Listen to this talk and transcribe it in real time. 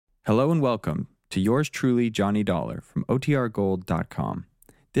Hello and welcome to yours truly, Johnny Dollar from OTRGold.com.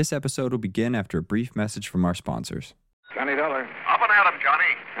 This episode will begin after a brief message from our sponsors. Johnny Dollar. Up and at 'em,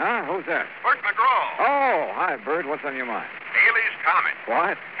 Johnny. Huh? Who's that? Bert McGraw. Oh, hi, Bert. What's on your mind? Haley's Comet.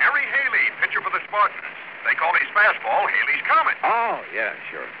 What? Harry Haley, pitcher for the Spartans. They call his fastball Haley's Comet. Oh, yeah,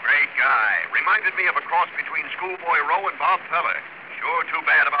 sure. Great guy. Reminded me of a cross between Schoolboy Rowe and Bob Feller. Sure too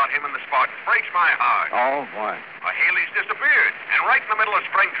bad about him and the Spartans. Breaks my heart. Oh, why? Haley's disappeared, and right in the middle of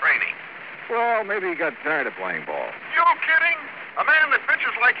spring training. Well, maybe he got tired of playing ball. You kidding? A man that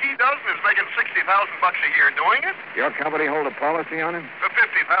pitches like he does and is making $60,000 a year doing it? Your company hold a policy on him? For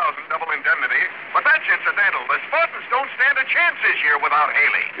 $50,000 double indemnity. But that's incidental. The Spartans don't stand a chance this year without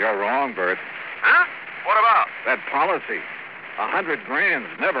Haley. You're wrong, Bert. Huh? What about? That policy.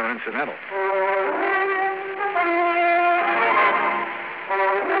 $100,000's never incidental.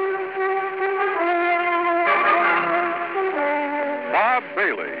 Bob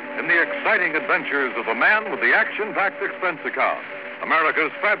Bailey in the exciting adventures of the man with the action-packed expense account.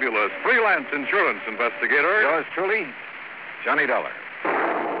 America's fabulous freelance insurance investigator. Yours truly, Johnny Dollar.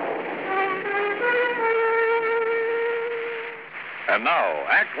 And now,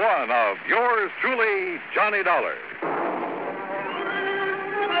 Act One of yours truly, Johnny Dollar.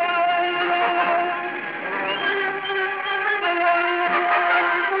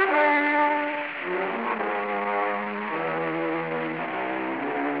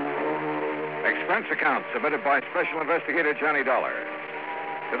 Expense account submitted by Special Investigator Johnny Dollar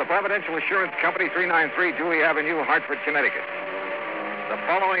to the Providential Assurance Company, 393 Dewey Avenue, Hartford, Connecticut. The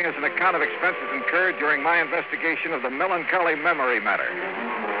following is an account of expenses incurred during my investigation of the melancholy memory matter.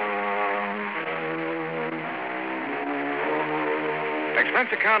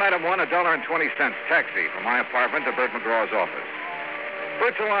 Expense account item 1, $1.20, taxi from my apartment to Bert McGraw's office.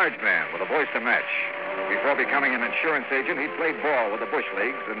 Bert's a large man with a voice to match. Before becoming an insurance agent, he played ball with the Bush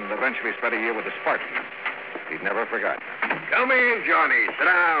Leagues and eventually spent a year with the Spartans. He'd never forgotten. Come in, Johnny. Sit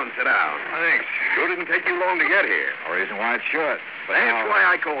down, sit down. Thanks. Sure didn't take you long to get here. No reason why it should. But That's now- why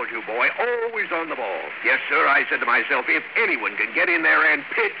I called you, boy. Always on the ball. Yes, sir, I said to myself, if anyone can get in there and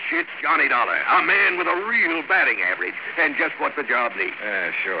pitch, it's Johnny Dollar. A man with a real batting average. And just what the job needs.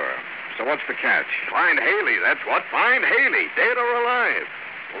 Yeah, sure. So what's the catch? Find Haley, that's what. Find Haley, dead or alive.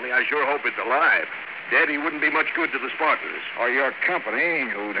 Only I sure hope it's alive. Dead, he wouldn't be much good to the Spartans. Or your company,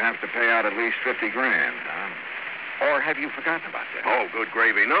 who'd have to pay out at least $50,000, huh? Or have you forgotten about that? Oh, good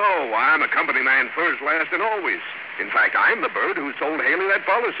gravy. No, I'm a company man first, last, and always. In fact, I'm the bird who sold Haley that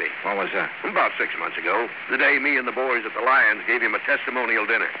policy. What was that? About 6 months ago, the day me and the boys at the Lions gave him a testimonial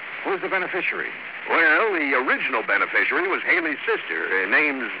dinner. Who's the beneficiary? Well, the original beneficiary was Haley's sister. Her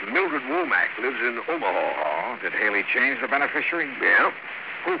name's Mildred Womack, lives in Omaha. Oh, did Haley change the beneficiary? Yeah,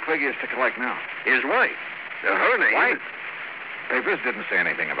 Who figures to collect now? his wife. Her name... Wife? Papers didn't say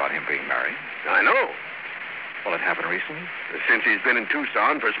anything about him being married. I know. Well, it happened recently? Since he's been in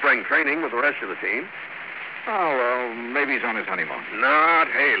Tucson for spring training with the rest of the team. Oh, well, maybe he's on his honeymoon. Not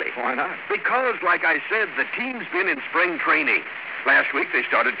Haley. Why not? Because, like I said, the team's been in spring training. Last week, they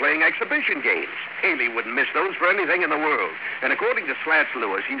started playing exhibition games. Haley wouldn't miss those for anything in the world. And according to Slats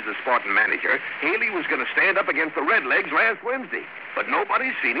Lewis, he's the Spartan manager, Haley was going to stand up against the Redlegs last Wednesday. But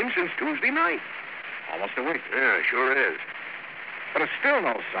nobody's seen him since Tuesday night. Almost a week. Yeah, sure is. But it's still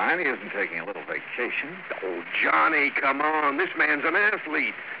no sign he isn't taking a little vacation. Oh, Johnny, come on. This man's an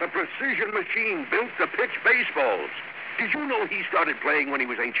athlete. A precision machine built to pitch baseballs. Did you know he started playing when he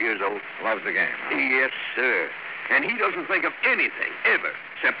was 8 years old? Loves the game, huh? Yes, sir. And he doesn't think of anything, ever,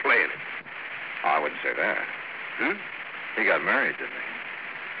 except playing it. Oh, I wouldn't say that. Hmm? He got married, didn't he?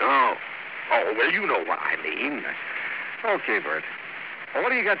 Oh. Oh, well, you know what I mean. Okay, Bert. Well, what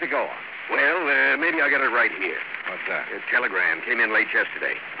do you got to go on? Well, maybe I got it right here. What's that? A telegram came in late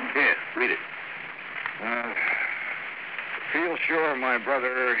yesterday. Here, read it. Feel sure my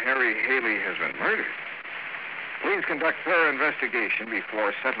brother Harry Haley has been murdered. Please conduct thorough investigation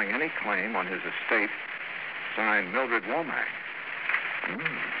before settling any claim on his estate. Signed, Mildred Womack.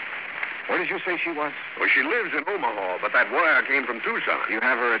 Where did you say she was? Well, she lives in Omaha, but that wire came from Tucson. You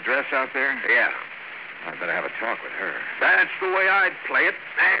have her address out there? Yeah. I'd better have a talk with her. That's the way I'd play it.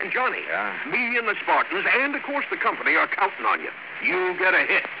 And, Johnny, Yeah? me and the Spartans, and, of course, the company are counting on you. You get a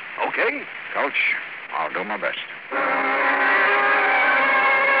hit, okay? Coach, I'll do my best.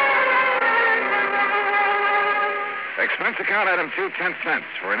 Expense account item 2, 10 cents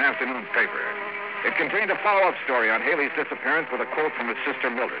for an afternoon paper. It contained a follow-up story on Haley's disappearance with a quote from his sister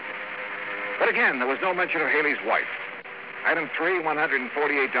Mildred. But again, there was no mention of Haley's wife. Item 3,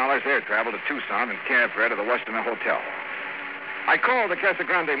 $148 air travel to Tucson and cab fare to the Westerner Hotel. I called the Casa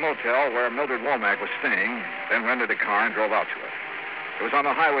Grande Motel where Mildred Womack was staying, then rented a car and drove out to it. It was on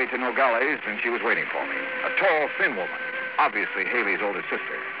the highway to Nogales, and she was waiting for me. A tall, thin woman, obviously Haley's older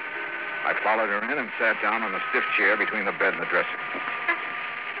sister. I followed her in and sat down on a stiff chair between the bed and the dresser.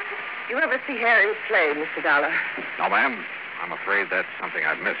 You ever see Harry play, Mr. Dollar? No, ma'am. I'm afraid that's something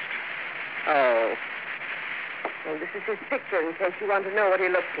I've missed. Oh. Well, this is his picture in case you want to know what he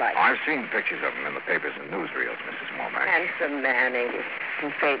looks like. Oh, I've seen pictures of him in the papers and newsreels, Mrs. Womack. Handsome man, ain't he?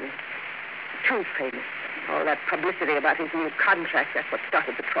 And famous. Too famous. All that publicity about his new contract, that's what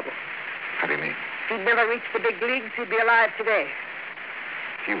started the trouble. How do you mean? If he'd never reached the big leagues, he'd be alive today.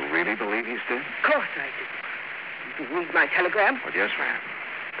 Do you really believe he's dead? Of course I do. Did you read my telegram? Well, yes, ma'am.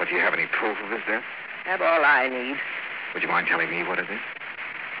 But do you have any proof of his death? Have all I need. Would you mind telling me what it is?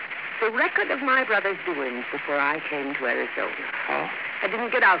 The record of my brother's doings before I came to Arizona. Oh? I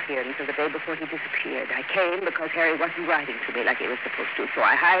didn't get out here until the day before he disappeared. I came because Harry wasn't writing to me like he was supposed to, so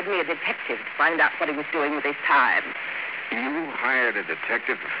I hired me a detective to find out what he was doing with his time. You hired a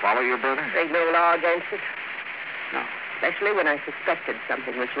detective to follow your brother? There's no law against it. No. Especially when I suspected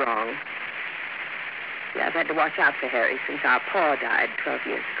something was wrong. Yeah, I've had to watch out for Harry since our pa died 12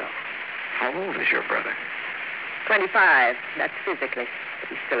 years ago. How old is your brother? 25. That's physically, but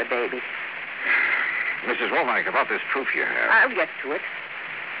he's still a baby. Mrs. Womack, about this proof you have. I'll get to it.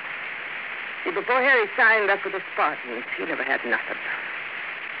 See, before Harry signed up with the Spartans, he never had nothing.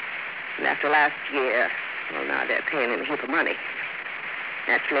 And after last year, well, now they're paying him a heap of money.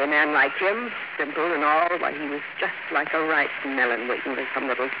 Naturally, a man like him, simple and all, why, he was just like a ripe melon waiting for some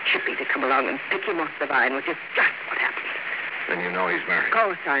little chippy to come along and pick him off the vine, which is just what happened. Then you know he's married. Of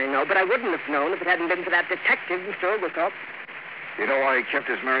course I know, but I wouldn't have known if it hadn't been for that detective, Mr. Oglethorpe. You know why he kept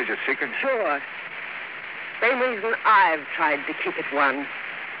his marriage a secret? Sure. Same reason I've tried to keep it one.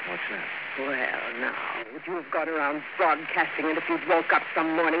 What's that? Well, now, would you have gone around broadcasting it if you woke up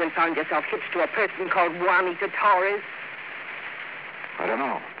some morning and found yourself hitched to a person called Juanita Torres? I don't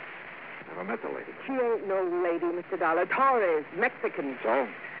know. Never met the lady. She ain't no lady, Mr. Dollar. Torres, Mexican. So?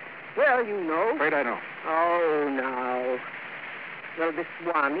 Well, you know. Afraid I don't. Oh, no. Well, this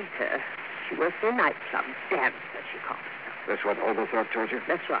Juanita, she works in a nightclub. Dancer, she calls herself. That's what Oglethorpe told you?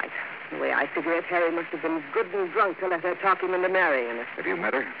 That's right. The way I figure it, Harry must have been good and drunk to let her talk him into marrying her. Have you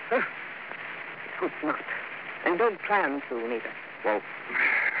met her? Hope not. And don't plan to, neither. Well,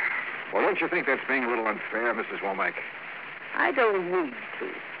 don't you think that's being a little unfair, Mrs. Womack? I don't need to.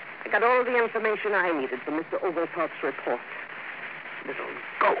 I got all the information I needed from Mr. Oglethorpe's report. Little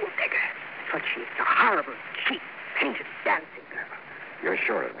gold digger. That's what she is. A horrible, cheap, painted dancing girl. You're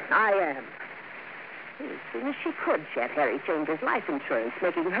sure of that? I am. As soon as she could, she had Harry change his life insurance,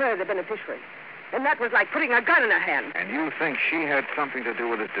 making her the beneficiary. And that was like putting a gun in her hand. And you think she had something to do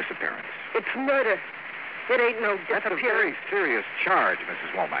with his disappearance? It's murder. It ain't no That's a very disappearance. serious charge,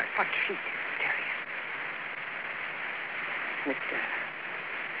 Mrs. Womack. But she's serious. Mister,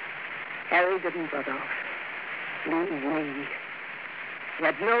 Harry didn't run off. Leave me. He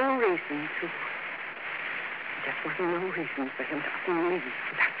had no reason to. There just wasn't no reason for him to leave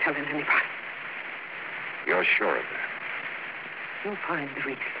without telling anybody. You're sure of that? You find the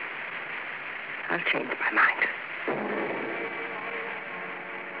reason. I'll change my mind.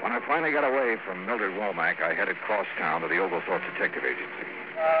 When I finally got away from Mildred Womack, I headed cross town to the Oglethorpe Detective Agency.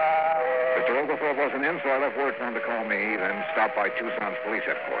 Mr. Oglethorpe wasn't in, so I left word for him to call me, then stopped by Tucson's police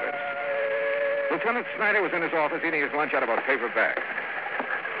headquarters. Lieutenant Snyder was in his office eating his lunch out of a paper bag.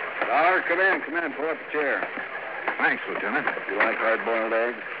 Dollar, come in. Pull up the chair. Thanks, Lieutenant. You like hard-boiled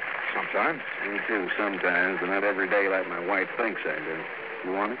eggs? Sometimes. Me too, sometimes, but not every day like my wife thinks I do.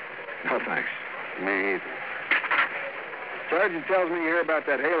 You want it? No, thanks. Me either. Sergeant tells me you hear about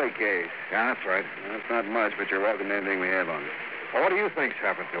that Haley case. Yeah, that's right. Well, that's not much, but you're welcome to anything we have on it. Well, what do you think's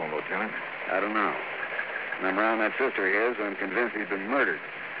happened to him, Lieutenant? I don't know. When I'm around that sister of his, I'm convinced he's been murdered.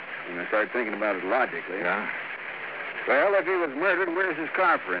 When I start thinking about it logically. Yeah? Well, if he was murdered, where's his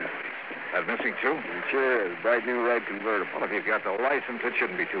car, for instance? That missing, too? It sure is. Bright new red convertible. Well, if you've got the license, it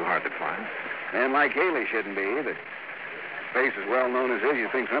shouldn't be too hard to find. Man like Haley shouldn't be either. Face as well known as his,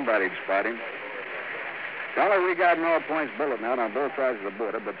 you'd think somebody'd spot him. Dollar, we got an all-points bulletin out on both sides of the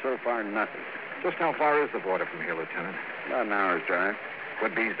border, but so far, nothing. Just how far is the border from here, Lieutenant? About an hour's drive.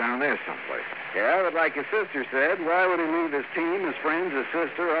 Could be down there someplace. Yeah, but like his sister said, why would he leave his team, his friends, his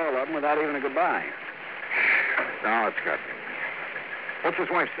sister, all of them, without even a goodbye? No, it's got me. What's his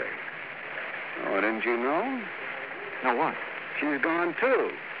wife say? Oh, didn't you know? No, what? She's gone,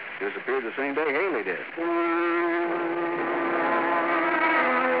 too. Disappeared the same day Haley did.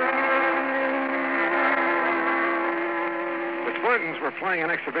 The Spartans were playing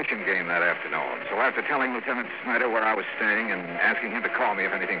an exhibition game that afternoon, so after telling Lieutenant Snyder where I was staying and asking him to call me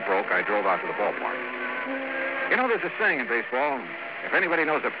if anything broke, I drove out to the ballpark. You know, there's a saying in baseball, If anybody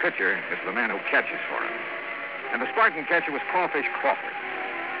knows a pitcher, it's the man who catches for him. And the Spartan catcher was Crawfish Crawford.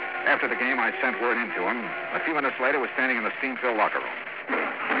 After the game, I sent word into him. A few minutes later, was standing in the steam-filled locker room.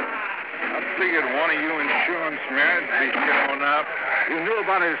 I figured one of you insurance men would be showing up. You knew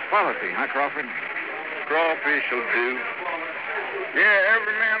about his policy, huh, Crawford? Crawfish will do. Yeah,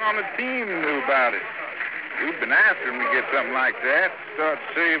 every man on the team knew about it. We've been after him to get something like that. Start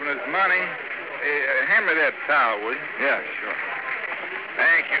saving his money. Hand me that towel, will you? Yeah, sure.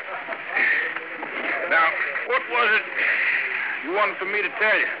 Thank you. Now, what was it you wanted for me to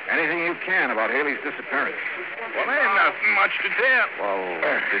tell you? Anything you can about Haley's disappearance. Well, there ain't nothing much to tell. Well,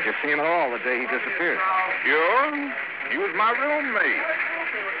 did you see him at all the day he disappeared? Sure. He was my roommate.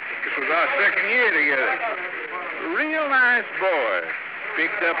 This was our second year together. A real nice boy.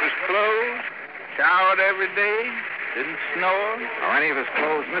 Picked up his clothes, showered every day, didn't snore. Are any of his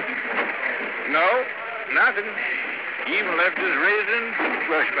clothes missing? No, nothing. He even left his razor and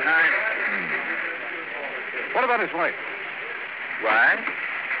toothbrush behind him. What about his wife? Why?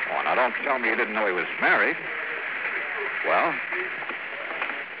 Oh, now don't tell me you didn't know he was married. Well?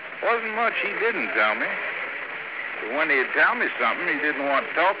 Wasn't much he didn't tell me. But when he'd tell me something he didn't want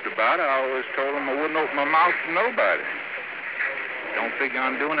talked about, I always told him I wouldn't open my mouth to nobody. Don't figure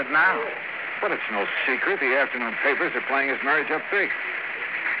on doing it now. But it's no secret. The afternoon papers are playing his marriage up big.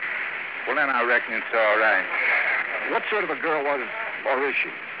 Well, then I reckon it's all right. What sort of a girl was, or is she?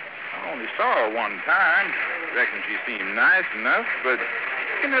 I only saw her one time. Reckon she seemed nice enough, but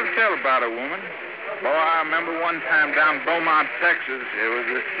you can never tell about a woman. Boy, I remember one time down Beaumont, Texas, there was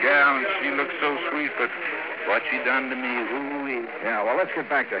this gal, and she looked so sweet, but what she done to me, ooh-wee. Yeah, well, let's get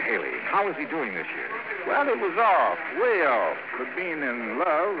back to Haley. How is he doing this year? Well, it was off, way off. But being in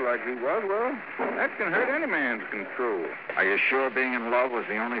love like he was, well, that can hurt any man's control. Are you sure being in love was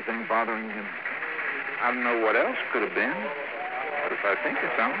the only thing bothering him? I don't know what else could have been. But if I think of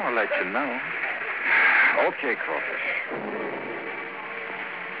something, I'll let you know. Okay, Crawfish.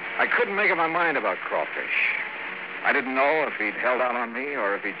 I couldn't make up my mind about Crawfish. I didn't know if he'd held out on me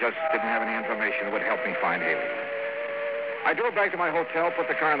or if he just didn't have any information that would help me find Haley. I drove back to my hotel, put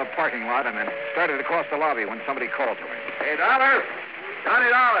the car in the parking lot, and then started across the lobby when somebody called to me. Hey, Dollar. Johnny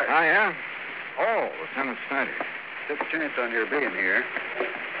Dollar. Ah, yeah? Oh, Lieutenant Snyder. Took a chance on your being here.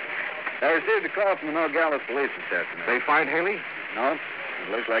 I received a call from the Nogales police this afternoon. They find Haley? No. It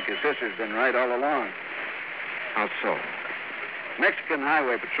looks like his sister's been right all along. How so? Mexican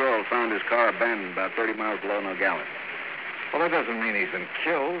Highway Patrol found his car abandoned about 30 miles below Nogales. Well, that doesn't mean he's been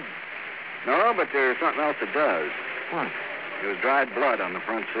killed. No, but there's something else that does. What? There was dried blood on the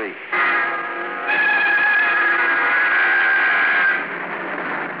front seat.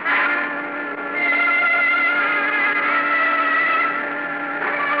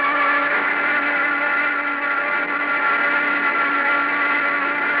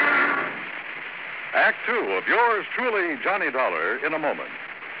 Act two of yours truly, Johnny Dollar, in a moment.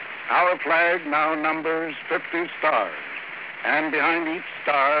 Our flag now numbers 50 stars. And behind each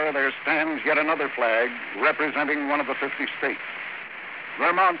star, there stands yet another flag representing one of the 50 states.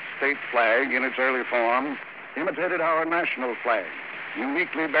 Vermont's state flag, in its early form, imitated our national flag,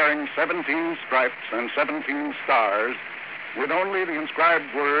 uniquely bearing 17 stripes and 17 stars, with only the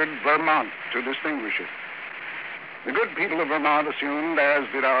inscribed word Vermont to distinguish it. The good people of Vermont assumed, as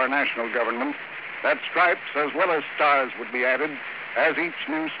did our national government, that stripes as well as stars would be added as each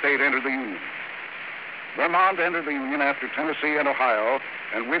new state entered the Union. Vermont entered the Union after Tennessee and Ohio,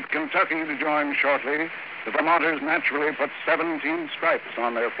 and with Kentucky to join shortly, the Vermonters naturally put 17 stripes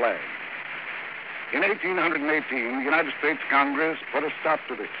on their flag. In 1818, the United States Congress put a stop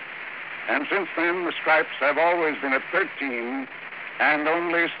to this. And since then, the stripes have always been at 13, and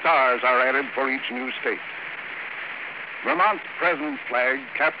only stars are added for each new state. Vermont's present flag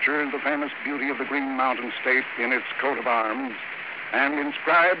captures the famous beauty of the Green Mountain State in its coat of arms, and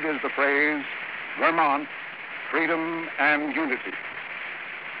inscribed is the phrase, Vermont, freedom and unity.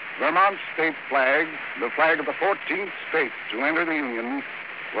 Vermont's state flag, the flag of the 14th state to enter the Union,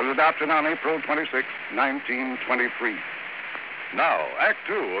 was adopted on April 26, 1923. Now, Act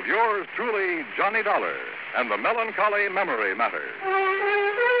two of yours truly, Johnny Dollar, and the Melancholy Memory Matter.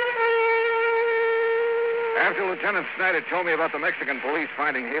 After Lieutenant Snyder told me about the Mexican police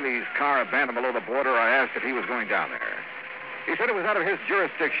finding Haley's car abandoned below the border, I asked if he was going down there. He said it was out of his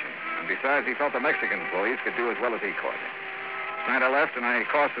jurisdiction, and besides, he felt the Mexican police could do as well as he could. Snyder left, and I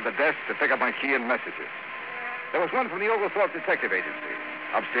crossed to the desk to pick up my key and messages. There was one from the Oglethorpe Detective Agency.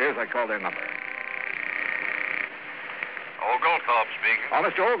 Upstairs, I called their number. Oglethorpe speaking. Oh,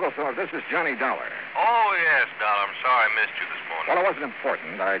 Mr. Oglethorpe, this is Johnny Dollar. Oh, yes, Dollar. I'm sorry I missed you this morning. Well, it wasn't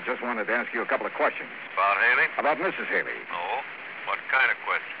important. I just wanted to ask you a couple of questions. About Haley? About Mrs. Haley. Oh? What kind of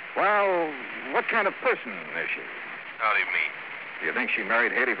question? Well, what kind of person is she? How do you mean? Do you think she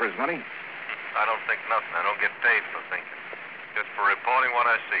married Haley for his money? I don't think nothing. I don't get paid for thinking. Just for reporting what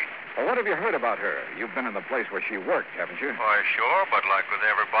I see. Well, what have you heard about her? You've been in the place where she worked, haven't you? Why, sure, but like with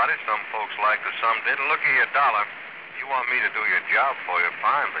everybody, some folks liked her, some didn't. Look at your dollar. You want me to do your job for you,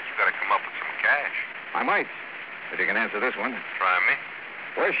 fine, but you got to come up with some cash. I might, if you can answer this one. Try me.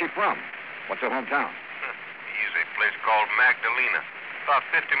 Where's she from? What's her hometown? Easy. Place called Magdalena. About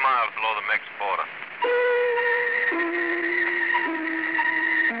 50 miles below the Mex border.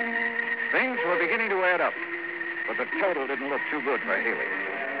 Things were beginning to add up, but the total didn't look too good for Haley,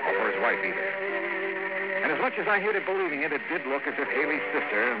 or for his wife either. And as much as I hated believing it, it did look as if Haley's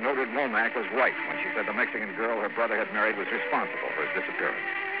sister, Mildred Womack, was right when she said the Mexican girl her brother had married was responsible for his disappearance.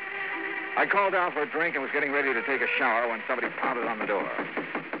 I called down for a drink and was getting ready to take a shower when somebody pounded on the door.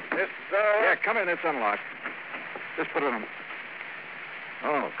 Yeah, come in. It's unlocked. Just put it on.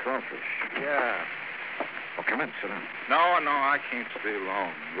 Oh, crawfish. Yeah. Oh, come in. Sit down. No, I can't stay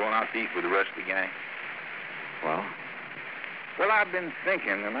long. I'm going out to eat with the rest of the gang. Well? Well, I've been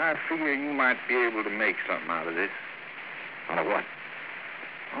thinking, and I figure you might be able to make something out of this. Out of what?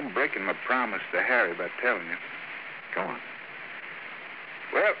 I'm breaking my promise to Harry by telling you. Go on.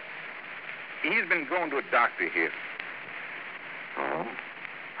 Well, he's been going to a doctor here. Oh?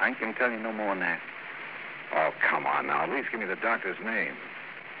 I can tell you no more than that. Oh, come on now. At least give me the doctor's name.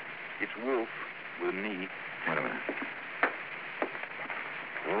 It's Wolf with an E. Wait a minute.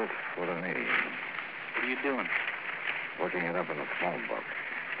 Wolf with an E. What are you doing? Looking it up in the phone book.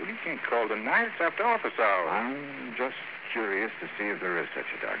 Well, you can't call tonight. It's after office hours. I'm just curious to see if there is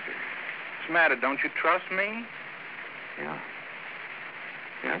such a doctor. What's the matter? Don't you trust me? Yeah.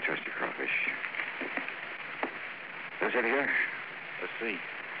 Yeah, I trust you, Crawfish. Is it here? Let's see.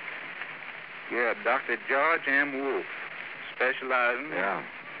 Yeah, Dr. George M. Wolf. Specializing. Yeah.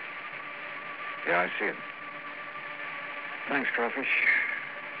 Yeah, I see it. Thanks, Crawfish.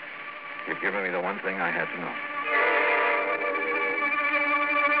 You've given me the one thing I had to know.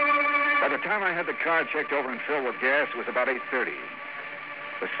 By the time I had the car checked over and filled with gas, it was about 8:30.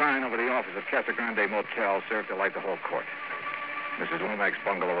 The sign over the office of Casa Grande Motel served to light the whole court. Mrs. Womack's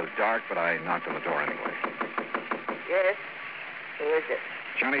bungalow was dark, but I knocked on the door anyway. Yes? Who is it?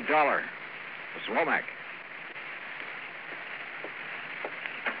 Johnny Dollar. Mrs. Womack.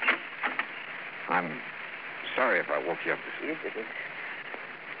 I'm sorry if I woke you up this You didn't.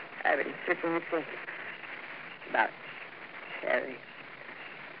 I've been sitting and thinking about Harry.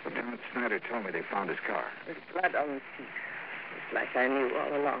 Lieutenant Snyder told me they found his car. With blood on the seat. It's like I knew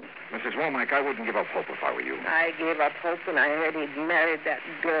all along. Mrs. Womack, I wouldn't give up hope if I were you. I gave up hope when I heard he'd married that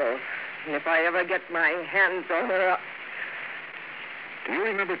girl. And if I ever get my hands on her, Do you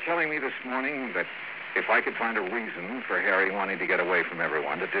remember telling me this morning that if I could find a reason for Harry wanting to get away from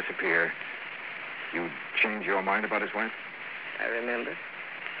everyone, to disappear, you'd change your mind about his wife? I remember.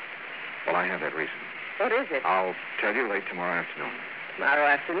 Well, I have that reason. What is it? I'll tell you late tomorrow afternoon. Tomorrow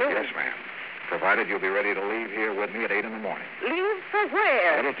afternoon? Yes, ma'am. Provided you'll be ready to leave here with me at 8 in the morning. Leave for A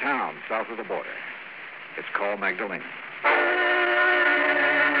where? little town south of the border. It's called Magdalena.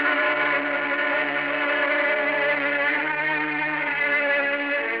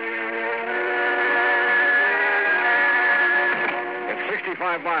 It's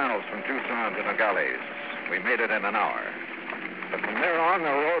 65 miles from Tucson to Nogales. We made it in an hour. But from there on,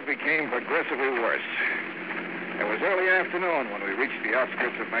 the road became progressively worse. It was early afternoon when we reached the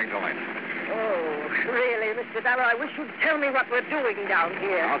outskirts of Magdalena. Oh, really, Mr. Dollar, I wish you'd tell me what we're doing down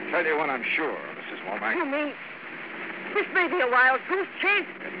here. I'll tell you when I'm sure, Mrs. Womack. You mean this may be a wild goose chase?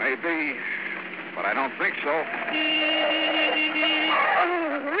 It may be, but I don't think so.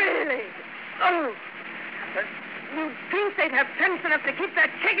 Oh, really? Oh. You'd think they'd have sense enough to keep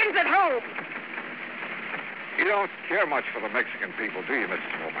their chickens at home. You don't care much for the Mexican people, do you,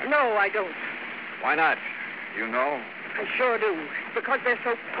 Mrs. Womack? No, I don't. Why not? You know? I sure do. Because they're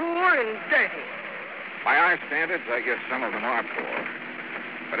so poor and dirty. By our standards, I guess some of them are poor.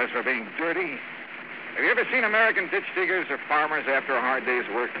 But as for being dirty, have you ever seen American ditch diggers or farmers after a hard day's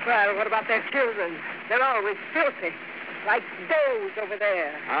work? Well, what about their children? They're always filthy. Like those over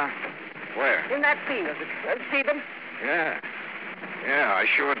there. Huh? Where? In that field. See them? Yeah. Yeah, I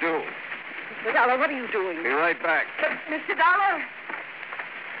sure do. Mr. Dollar, what are you doing? Be right back. Mr. Dollar?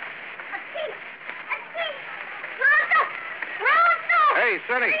 Hey,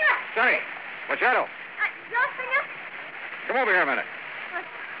 Sonny. Sonny. Machado. Come over here a minute.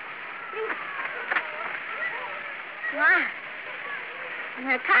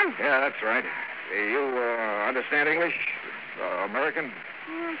 Here it comes. Yeah, that's right. You understand English? American?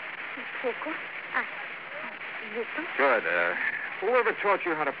 Poco. Good. Whoever taught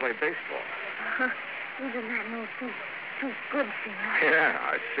you how to play baseball? You do not know too good, senor. Yeah,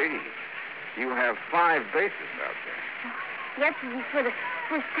 I see. You have 5 bases out there. Yesterday, for the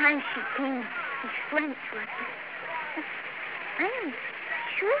first time, she came explained to us. I am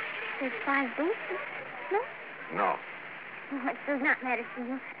sure there's 5 bases. No? No. Oh, it does not matter,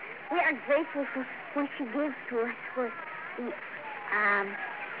 senor. We are grateful for what she gives to us for the,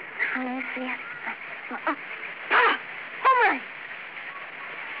 how do I say it? Home run!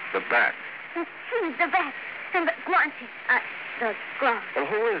 The bat. The bat. And the guante. The glove. Well,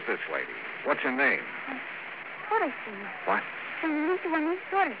 who is this lady? What's her name? Torres, senor. What? Senorita Juanita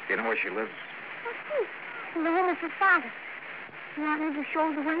Torres. Do you know where she lives? Oh, see. In the room of her father. You want me to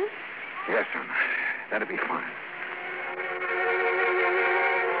show the way? Yes, son. That'd be fine.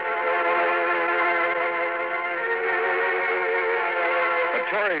 The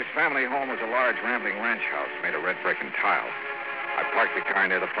Torres family home was a large, rambling ranch house made of red brick and tile. I parked the car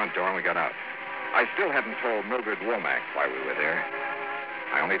near the front door and we got out. I still hadn't told Mildred Womack why we were there.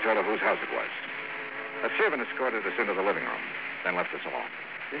 I only told her whose house it was. A servant escorted us into the living room, then left us alone.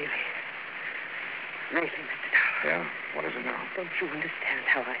 Really? Really, Mr. Dollar? Yeah? What is it now? Don't you understand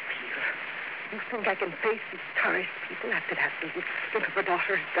how I feel? You think I can face these Torres people after that little slip of a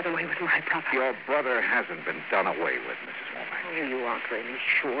daughter has got away with my brother? Your brother hasn't been done away with, Mrs. Womack. Oh, you aren't really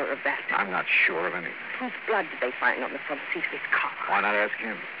sure of that. I'm not sure of anything. Whose blood did they find on the front seat of his car? Why not ask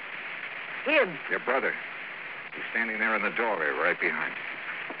him? Him? Your brother. He's standing there in the doorway right behind you.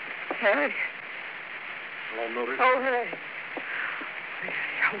 Harry. Hello, Mildred. Oh, Harry.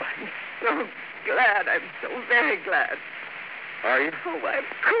 Oh, I'm so glad. I'm so very glad. Are you? Oh, why, of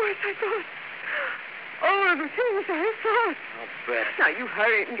course, I thought. All of the things I thought. I'll bet. Now, you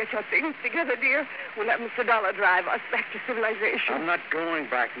hurry and get your things together, dear. We'll have Mr. Dollar drive us back to civilization. I'm not going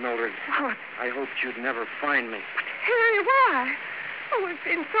back, Mildred. What? I hoped you'd never find me. But, Harry, why? Oh, I've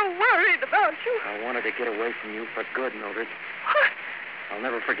been so worried about you. I wanted to get away from you for good, Mildred. What? I'll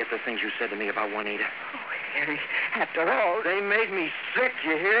never forget the things you said to me about Juanita. Oh, Harry, after all... They made me sick,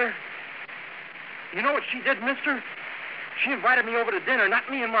 you hear? You know what she did, mister? She invited me over to dinner, not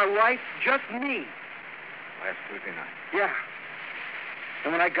me and my wife, just me. Last Tuesday night. Yeah.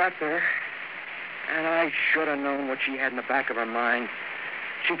 And when I got there, and I should have known what she had in the back of her mind,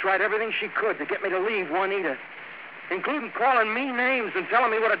 she tried everything she could to get me to leave Juanita, including calling me names and telling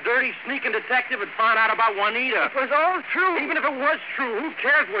me what a dirty, sneaking detective had found out about Juanita. It was all true. Even if it was true, who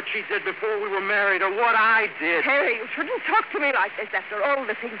cares what she did before we were married or what I did? Harry, you shouldn't talk to me like this after all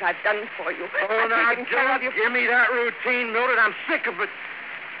the things I've done for you. Oh, now, I've taken care of don't you. give me that routine, Mildred. I'm sick of it.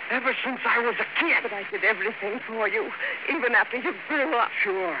 Ever since I was a kid. But I did everything for you, even after you grew up.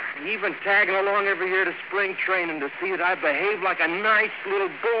 Sure. Even tagging along every year to spring training to see that I behaved like a nice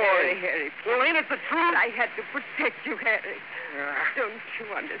little boy. Harry, well, ain't it the truth? I had to protect you, Harry. Don't you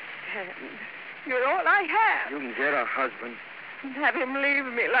understand? You're all I have. You can get a husband. And have him leave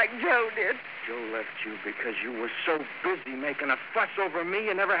me like Joe did. Joe left you because you were so busy making a fuss over me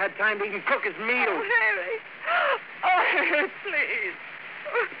you never had time to even cook his meals. Oh, Harry. Oh, Harry, please.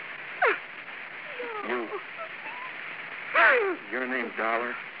 You. Your name's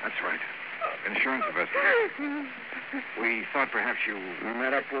Dollar? That's right. Insurance investigator. We thought perhaps you...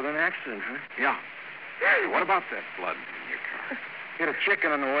 Met up with an accident, huh? Yeah. What about that blood in your car? Hit a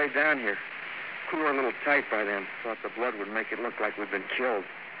chicken on the way down here. We were a little tight by then. Thought the blood would make it look like we'd been killed.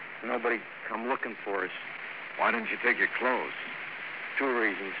 Nobody'd come looking for us. Why didn't you take your clothes? 2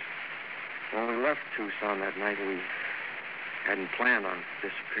 reasons. When we left Tucson that night, we hadn't planned on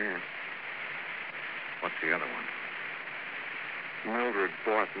disappearing. What's the other one? Mildred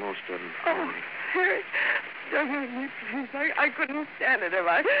bought most of them for Oh, me. Harry, don't hurt me, please. I couldn't stand it if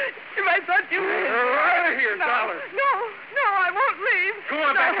I thought you... Out of here, no, Dollar. No, I won't leave. Go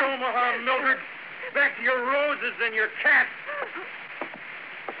on back to No. Omaha, Mildred. Back to your roses and your cat.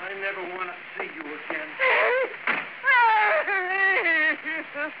 I never want to see you again.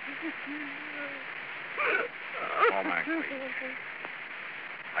 Oh, Max, please.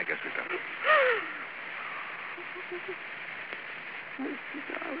 I guess we better. Mr.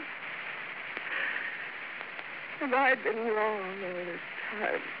 Dollar, have I been wrong all this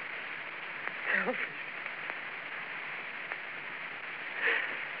time? Selfish.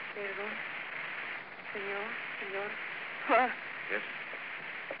 Perdón. Señor. What? Yes?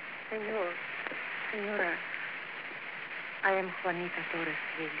 Señora, I am Juanita Torres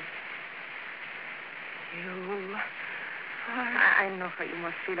Haley. You... I know how you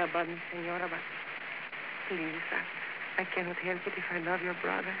must feel about me, Senora, but please, I cannot help it if I love your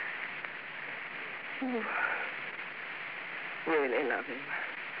brother. You really love him,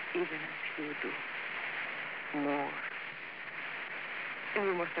 even as you do. More. And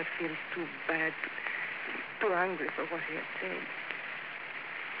you must not feel too bad, too angry for what he had said.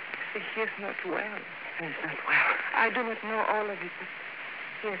 See, he is not well. He is not well. I do not know all of it, but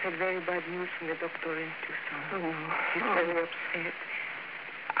he has had very bad news from the doctor in Tucson. Oh, no. He's very upset.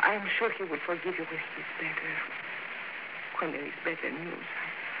 I am sure he will forgive you when he is better. When there is better news.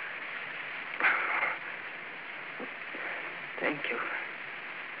 Thank you.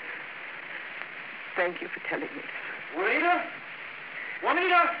 Thank you for telling me this. Juanita?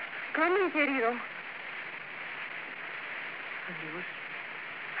 Juanita! Come in, querido. Adios,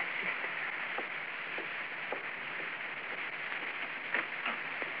 my sister.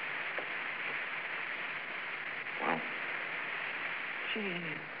 Well,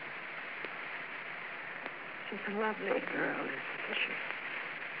 She's a lovely girl, isn't she?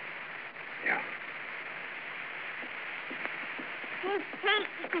 yeah. Hey,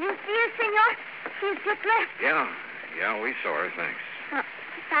 did you see her, senor? She's just left. Yeah, we saw her, thanks.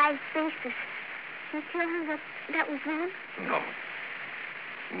 5 bases. You tell her that was them?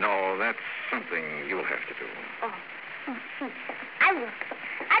 No, that's something you'll have to do. Oh, see. I will.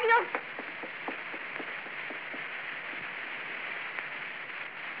 Adios.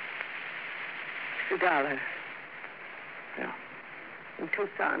 $1. Yeah. In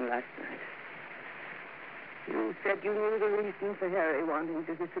Tucson last night. You said you knew the reason for Harry wanting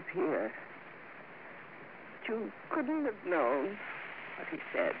to disappear. But you couldn't have known what he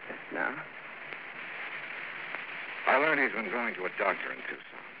said just now. I learned he's been going to a doctor in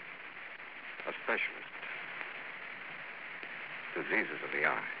Tucson. A specialist. Diseases of the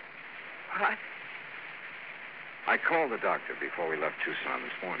eye. What? I called the doctor before we left Tucson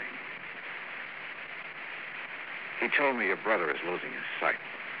this morning. He told me your brother is losing his sight.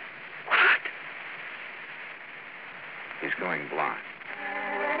 What? He's going blind.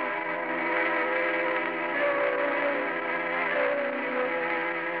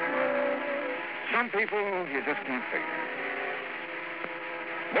 Some people you just can't figure.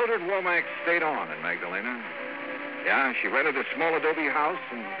 Mildred Womack stayed on in Magdalena. Yeah, she rented a small adobe house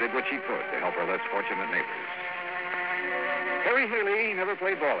and did what she could to help her less fortunate neighbors. Harry Haley never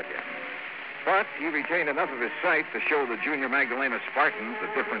played ball again. But he retained enough of his sight to show the junior Magdalena Spartans the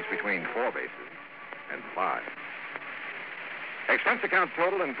difference between 4 bases and 5. Expense account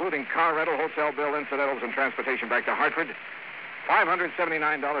total, including car rental, hotel bill, incidentals, and transportation back to Hartford,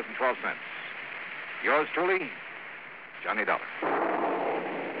 $579.12. Yours truly, Johnny Dollar.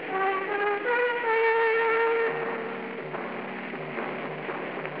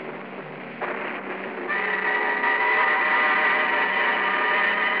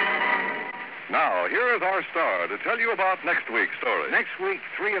 Now, here is our star to tell you about next week's story. Next week,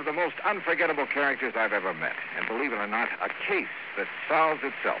 3 of the most unforgettable characters I've ever met. And believe it or not, a case that solves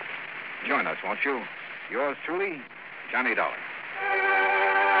itself. Join us, won't you? Yours truly, Johnny Dollar.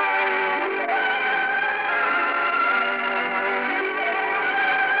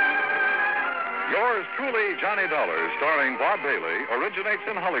 Yours truly, Johnny Dollar, starring Bob Bailey, originates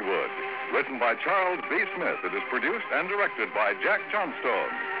in Hollywood. Written by Charles B. Smith, it is produced and directed by Jack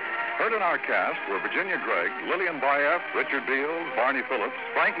Johnstone. Heard in our cast were Virginia Gregg, Lillian Bayef, Richard Beals, Barney Phillips,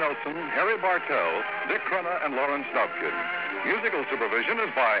 Frank Nelson, Harry Bartell, Dick Crenna, and Lawrence Dobkin. Musical supervision is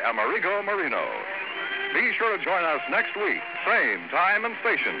by Amerigo Marino. Be sure to join us next week, same time and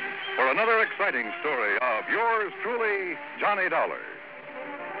station, for another exciting story of yours truly, Johnny Dollar.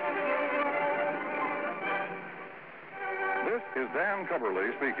 This is Dan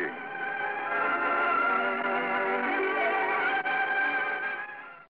Cubberly speaking.